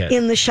like it.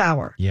 In the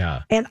shower.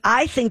 Yeah. And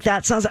I think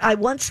that sounds. I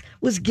once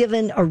was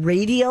given a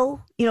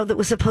radio, that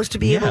was supposed to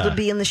be able to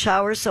be in the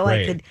shower so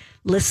I could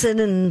listen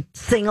and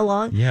sing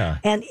along. Yeah.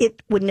 And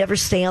it would never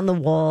stay on the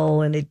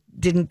wall and it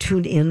didn't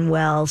tune in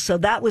well. So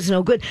that was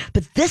no good.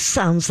 But this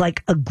sounds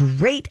like a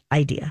great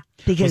idea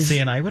because. Well, see,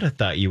 and I would have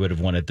thought you would have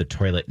wanted the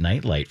toilet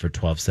night light for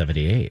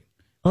 $12.78.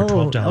 For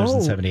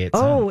 $12.78.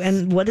 Oh,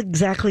 and what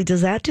exactly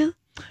does that do?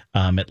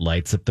 It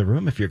lights up the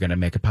room if you're going to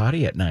make a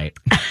potty at night.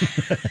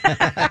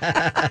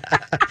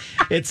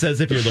 It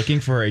says if you're looking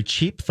for a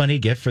cheap, funny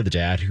gift for the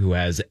dad who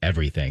has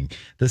everything,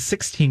 the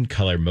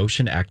 16-color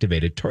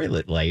motion-activated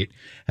toilet light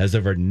has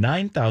over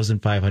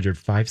 9,500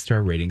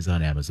 five-star ratings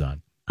on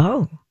Amazon.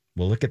 Oh.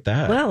 Well, look at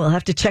that. Well, we'll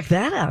have to check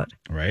that out.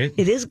 Right?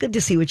 It is good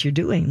to see what you're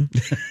doing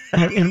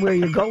and where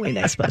you're going,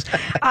 I suppose.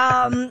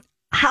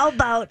 How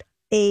about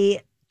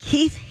a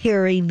Keith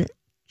Haring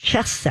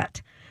chess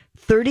set?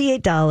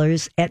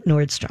 $38 at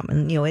Nordstrom.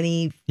 And,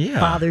 any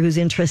father who's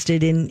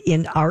interested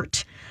in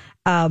art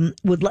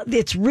would love.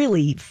 It's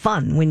really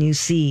fun when you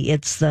see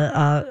it's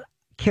the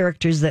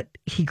characters that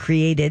he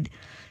created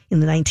in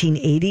the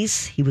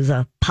 1980s. He was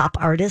a pop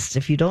artist,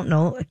 if you don't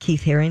know,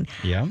 Keith Haring.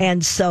 Yeah.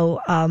 And so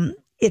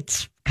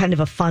it's kind of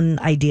a fun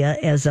idea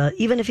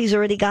even if he's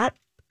already got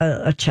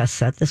a chess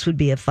set, this would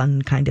be a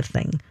fun kind of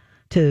thing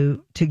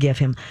to give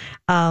him.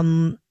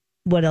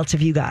 What else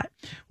have you got?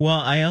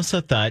 Well, I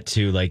also thought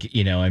too,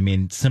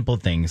 simple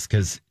things,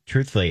 because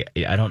truthfully,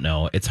 I don't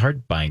know. It's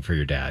hard buying for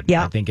your dad.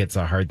 Yeah. I think it's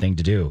a hard thing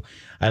to do.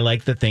 I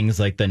like the things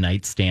like the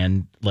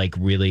nightstand, like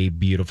really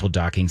beautiful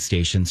docking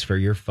stations for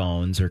your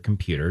phones or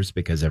computers,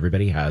 because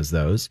everybody has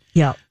those.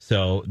 Yeah.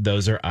 So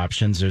those are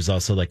options. There's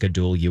also like a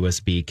dual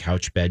USB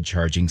couch bed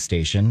charging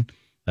station.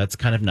 That's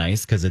kind of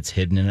nice because it's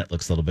hidden and it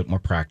looks a little bit more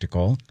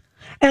practical.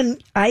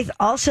 And I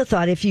also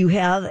thought if you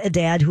have a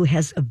dad who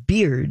has a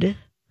beard,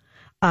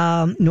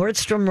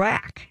 Nordstrom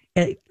Rack.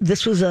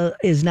 This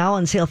is now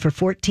on sale for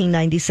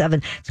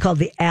 $14.97. It's called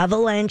the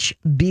Avalanche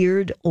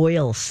Beard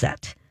Oil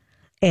Set,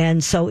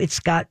 and so it's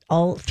got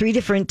all 3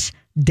 different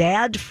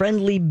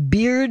dad-friendly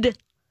beard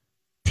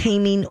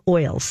taming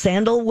oils: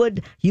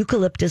 sandalwood,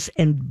 eucalyptus,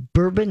 and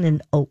bourbon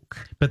and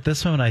oak. But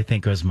this one I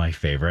think was my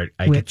favorite.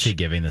 I could see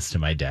giving this to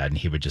my dad, and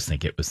he would just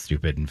think it was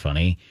stupid and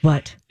funny.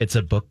 What? It's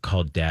a book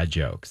called Dad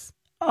Jokes.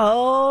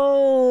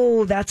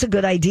 Oh, that's a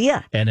good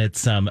idea. And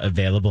it's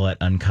available at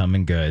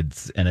Uncommon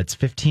Goods, and it's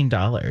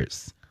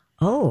 $15.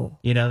 Oh,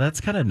 That's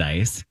kind of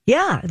nice.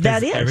 yeah,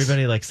 that is.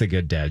 Everybody likes a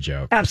good dad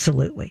joke.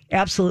 Absolutely.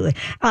 Absolutely.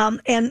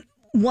 And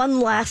one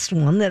last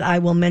one that I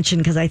will mention,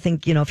 because I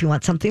think, if you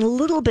want something a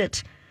little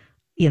bit,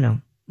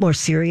 more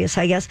serious,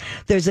 I guess,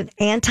 there's an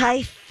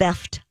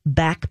anti-theft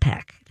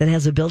backpack that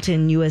has a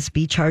built-in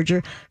USB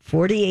charger,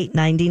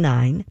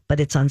 $48.99, but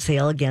it's on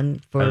sale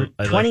again for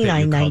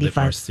 $29.95.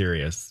 More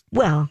serious.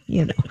 Well,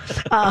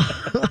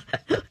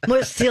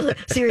 more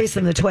serious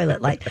than the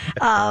toilet light.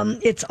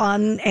 It's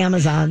on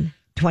Amazon,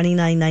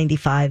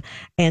 $29.95,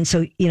 and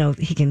so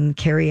he can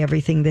carry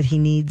everything that he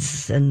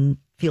needs and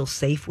feel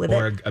safe with it.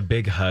 Or a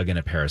big hug and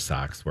a pair of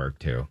socks work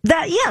too.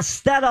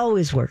 That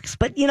always works.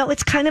 But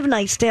it's kind of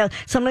nice to have.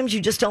 Sometimes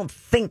you just don't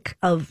think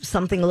of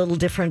something a little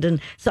different, and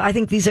so I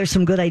think these are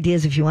some good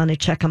ideas if you want to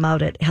check them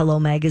out at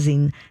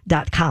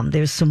hellomagazine.com.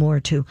 There's some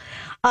more too.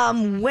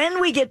 When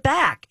we get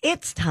back,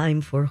 it's time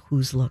for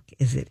Whose Look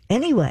Is It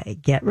Anyway?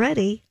 Get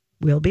ready.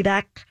 We'll be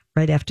back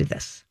right after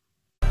this.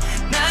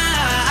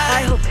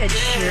 I hope Ed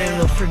Sheeran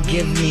will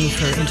forgive me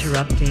for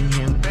interrupting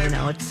him.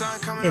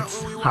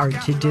 It's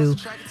hard to do.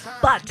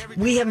 But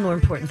we have more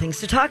important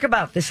things to talk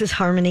about. This is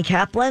Harmony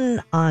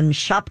Kaplan on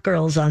Shop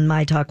Girls on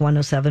My Talk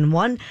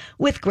 107.1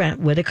 with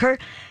Grant Whittaker.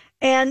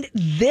 And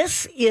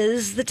this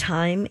is the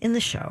time in the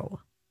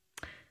show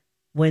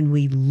when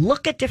we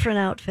look at different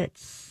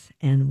outfits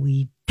and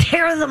we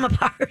tear them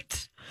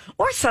apart.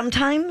 Or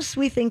sometimes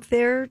we think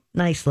they're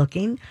nice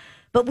looking.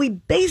 But we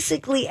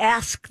basically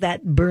ask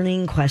that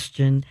burning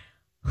question,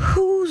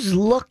 whose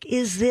look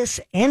is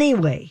this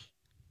anyway?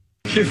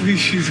 I can't believe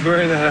she's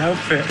wearing that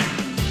outfit.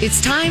 It's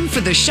time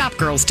for the Shop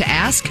Girls to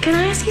ask, can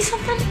I ask you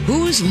something?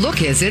 Whose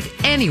look is it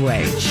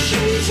anyway?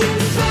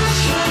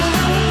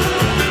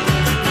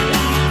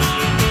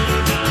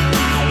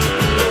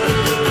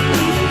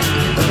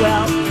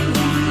 Well,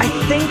 I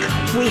think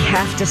we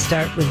have to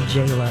start with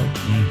J-Lo.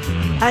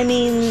 Mm-hmm. I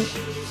mean,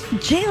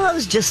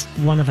 J-Lo's just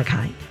one of a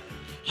kind.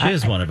 She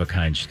is one of a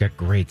kind. She's got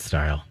great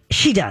style.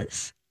 She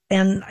does.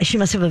 And she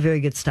must have a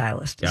very good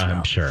stylist as well.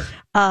 I'm sure.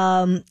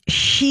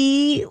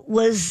 She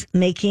was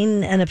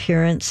making an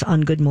appearance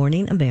on Good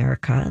Morning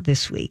America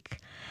this week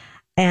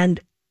and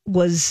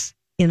was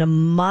in a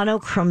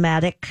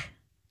monochromatic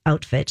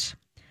outfit,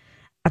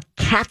 a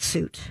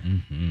catsuit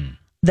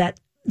that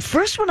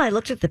first when I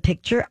looked at the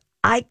picture,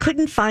 I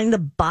couldn't find the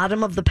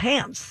bottom of the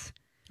pants.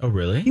 Oh,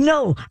 really?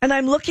 No. And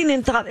I'm looking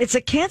and thought it's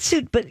a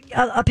catsuit, but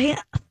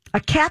a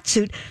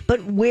catsuit,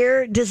 but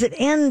where does it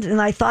end? And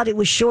I thought it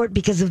was short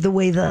because of the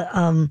way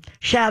the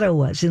shadow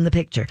was in the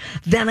picture.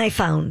 Then I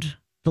found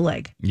the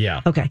leg.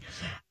 Yeah. Okay.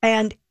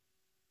 And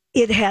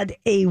it had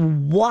a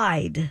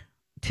wide,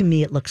 to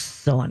me, it looks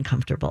so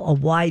uncomfortable, a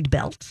wide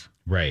belt.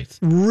 Right.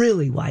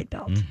 Really wide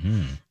belt.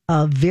 Mm-hmm.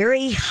 A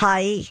very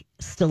high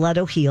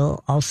stiletto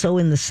heel, also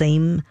in the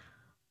same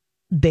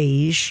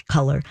beige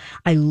color.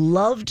 I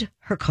loved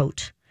her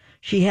coat.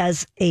 She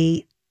has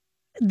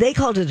they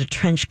called it a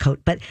trench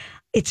coat, but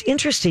it's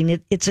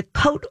interesting. It's a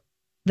coat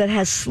that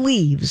has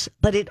sleeves,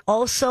 but it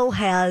also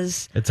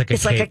has... It's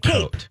like a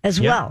cape coat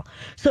as well.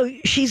 So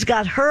she's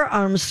got her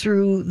arms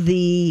through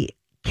the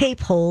cape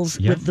holes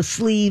with the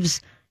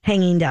sleeves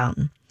hanging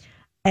down.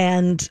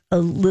 And a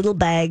little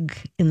bag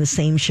in the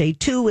same shade,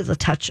 too, with a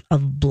touch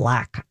of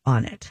black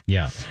on it.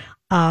 Yeah.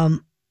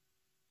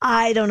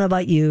 I don't know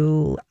about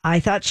you. I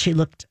thought she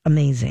looked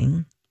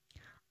amazing.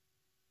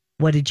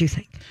 What did you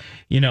think?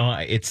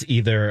 It's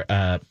either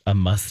a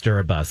must or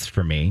a bust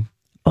for me.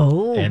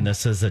 Oh. And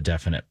this is a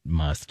definite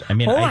must. I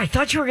mean, I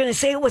thought you were going to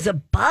say it was a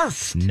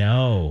bust.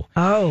 No.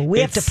 Oh, we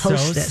have to post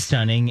this. this. It's so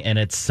stunning and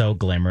it's so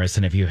glamorous.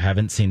 And if you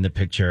haven't seen the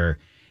picture,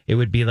 it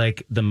would be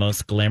like the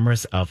most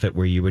glamorous outfit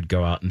where you would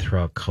go out and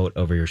throw a coat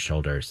over your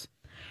shoulders.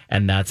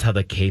 And that's how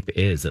the cape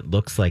is. It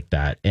looks like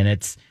that.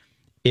 And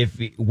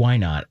why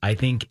not? I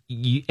think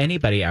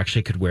anybody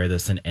actually could wear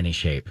this in any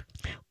shape.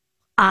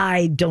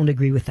 I don't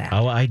agree with that.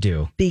 Oh, I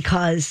do.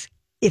 Because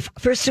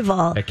first of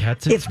all, a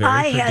catsuit's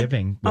very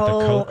forgiving with a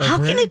coat over how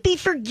can it be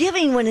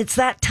forgiving when it's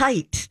that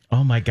tight?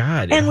 Oh my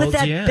God. And with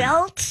that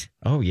belt?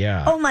 Oh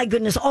yeah. Oh my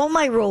goodness. All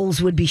my rolls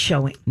would be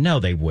showing. No,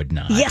 they would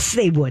not. Yes,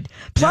 they would.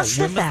 Plus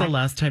when was the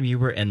last time you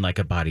were in like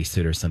a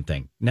bodysuit or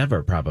something?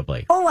 Never,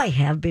 probably. Oh, I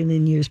have been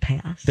in years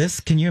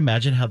past. Can you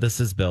imagine how this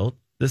is built?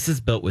 This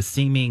is built with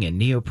seaming and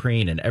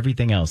neoprene and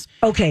everything else.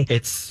 Okay.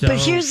 It's so But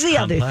here's the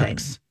other thing.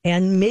 complex.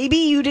 And maybe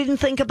you didn't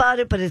think about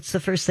it, but it's the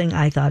first thing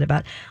I thought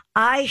about.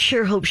 I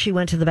sure hope she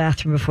went to the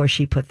bathroom before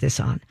she put this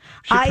on.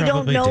 I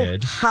don't know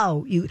did.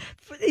 how.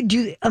 Do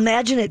you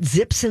imagine it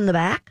zips in the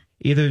back?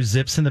 Either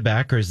zips in the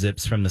back or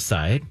zips from the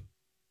side.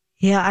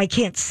 Yeah, I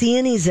can't see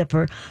any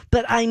zipper.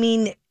 But I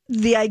mean,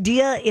 the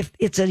idea, if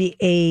it's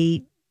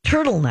a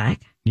turtleneck.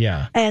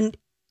 Yeah. And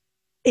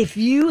if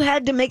you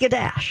had to make a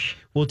dash.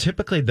 Well,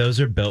 typically those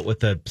are built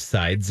with a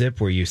side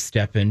zip where you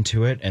step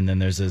into it, and then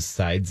there's a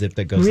side zip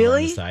that goes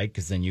along the side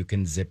because then you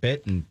can zip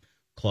it and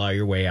claw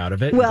your way out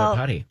of it and go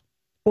potty.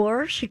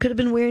 Or she could have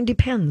been wearing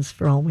Depends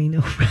for all we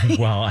know, right?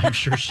 Well, I'm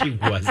sure she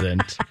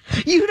wasn't.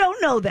 You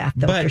don't know that,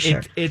 though, But for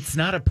sure. it's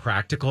not a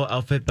practical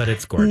outfit, but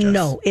it's gorgeous.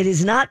 No, it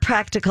is not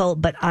practical,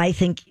 but I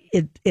think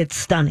it's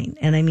stunning.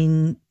 And I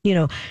mean,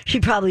 she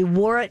probably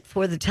wore it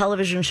for the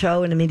television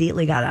show and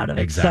immediately got out of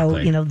it.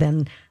 Exactly. So,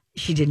 then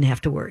she didn't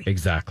have to worry.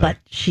 Exactly. But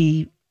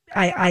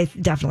I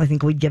definitely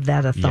think we'd give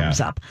that a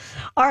thumbs up.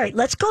 All right,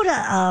 let's go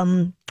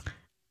to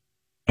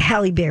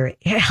Halle Bieber.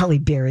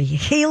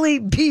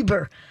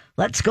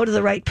 Let's go to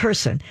the right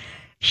person.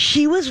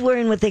 She was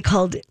wearing what they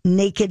called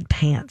naked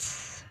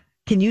pants.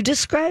 Can you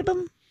describe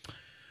them?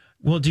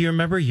 Well, do you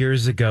remember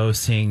years ago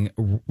seeing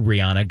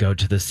Rihanna go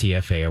to the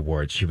CFA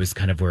Awards? She was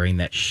kind of wearing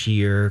that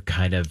sheer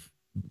kind of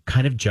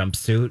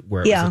jumpsuit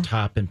where it was a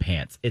top and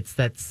pants. It's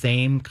that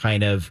same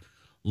kind of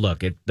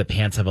look. The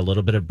pants have a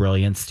little bit of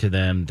brilliance to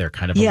them. They're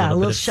kind of a little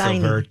bit of shiny,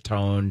 silver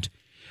toned,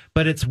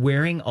 but it's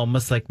wearing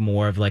almost like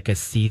more of like a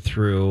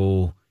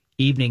see-through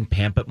evening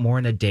pant, but more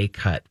in a day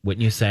cut,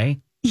 wouldn't you say?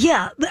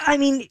 Yeah, I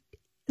mean,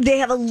 they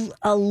have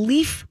a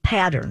leaf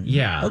pattern,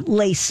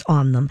 lace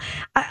on them.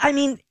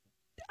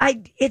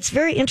 It's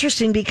very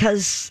interesting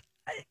because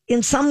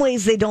in some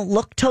ways they don't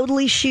look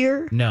totally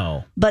sheer.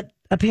 No. But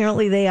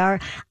apparently they are.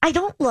 I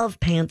don't love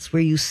pants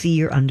where you see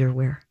your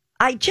underwear.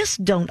 I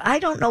just don't. I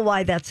don't know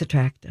why that's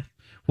attractive.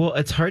 Well,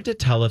 it's hard to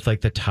tell if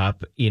like the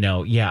top,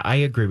 I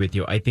agree with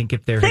you. I think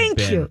if there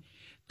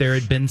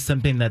had been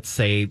something that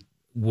say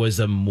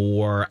was a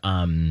more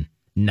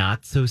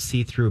not so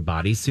see-through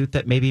bodysuit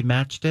that maybe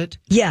matched it.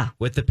 Yeah.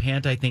 With the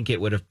pant, I think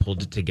it would have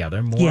pulled it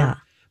together more. Yeah.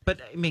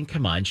 But I mean,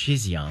 come on,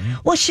 she's young.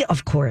 Well,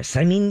 of course.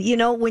 I mean,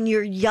 when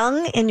you're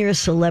young and you're a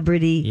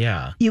celebrity,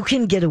 you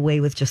can get away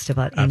with just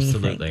about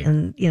anything. Absolutely.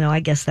 And, I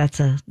guess that's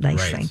a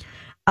nice thing.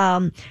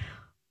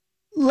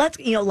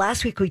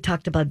 Last week we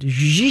talked about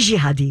Gigi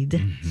Hadid.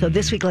 Mm-hmm. So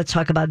this week let's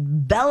talk about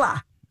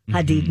Bella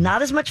Hadid. Mm-hmm.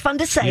 Not as much fun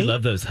to say. You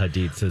love those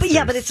Hadid sisters.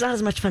 But it's not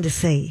as much fun to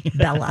say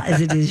Bella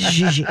as it is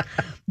Gigi.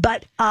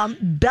 But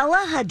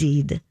Bella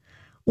Hadid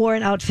wore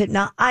an outfit.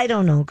 Now, I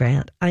don't know,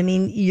 Grant. I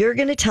mean, you're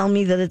going to tell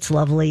me that it's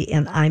lovely,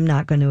 and I'm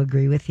not going to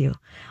agree with you.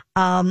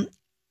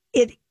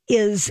 It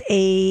is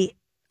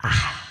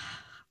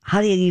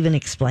how do you even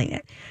explain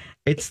it?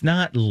 It's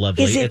not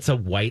lovely. It's a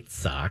white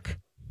sock.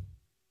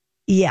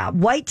 Yeah,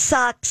 white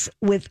socks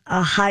with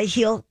a high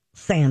heel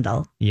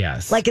sandal.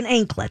 Yes. Like an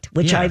anklet,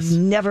 which I've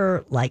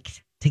never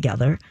liked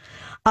together.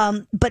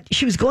 But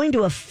she was going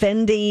to a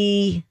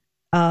Fendi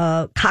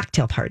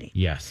cocktail party.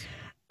 Yes.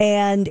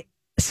 And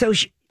so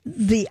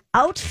the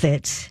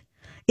outfit,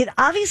 it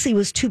obviously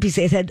was two-piece.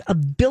 It had a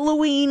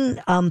billowing,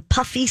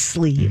 puffy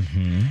sleeve.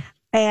 Mm-hmm.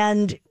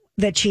 And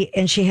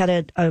she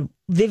had a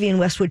Vivienne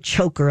Westwood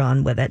choker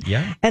on with it.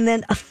 Yeah. And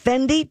then a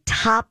Fendi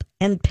top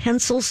and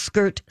pencil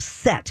skirt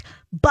set.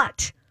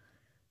 But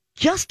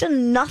just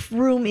enough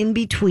room in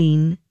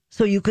between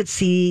so you could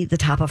see the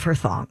top of her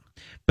thong.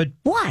 But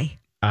why?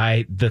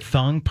 The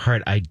thong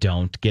part I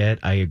don't get.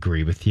 I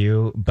agree with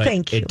you. But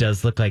Thank you. It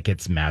does look like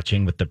it's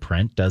matching with the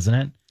print, doesn't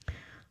it?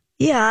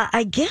 Yeah,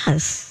 I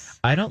guess.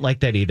 I don't like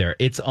that either.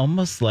 It's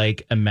almost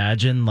like,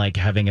 imagine like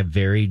having a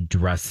very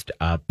dressed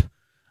up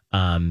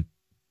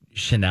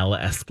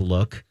Chanel-esque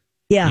look.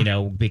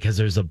 Yeah. Because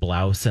there's a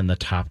blouse and the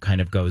top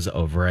kind of goes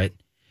over it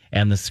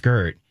and the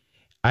skirt.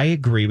 I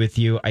agree with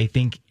you. I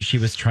think she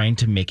was trying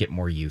to make it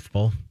more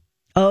youthful.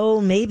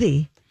 Oh,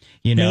 maybe.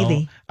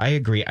 Maybe. I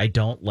agree. I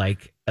don't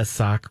like a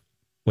sock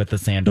with a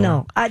sandal.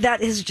 No,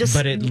 that is just...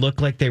 But it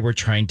looked like they were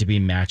trying to be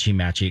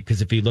matchy-matchy,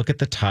 because if you look at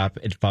the top,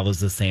 it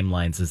follows the same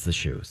lines as the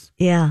shoes.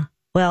 Yeah.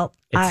 Well,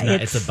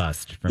 it's a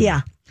bust for me.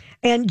 Yeah.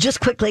 And just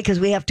quickly, because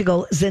we have to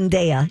go,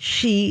 Zendaya,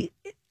 she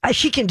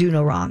can do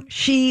no wrong.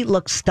 She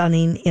looks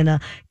stunning in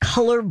a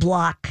color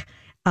block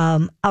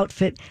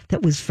outfit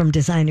that was from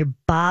designer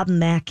Bob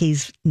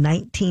Mackey's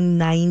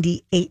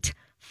 1998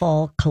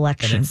 fall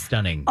collection. And it's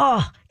stunning.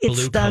 Oh, it's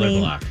Blue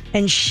stunning. color block.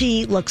 And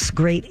she looks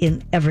great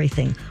in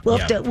everything.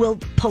 We'll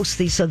post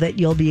these so that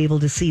you'll be able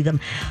to see them.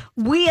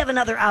 We have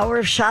another hour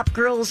of Shop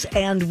Girls,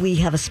 and we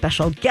have a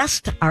special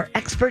guest, our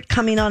expert,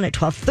 coming on at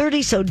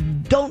 12:30. So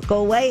don't go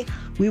away.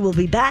 We will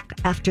be back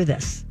after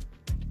this.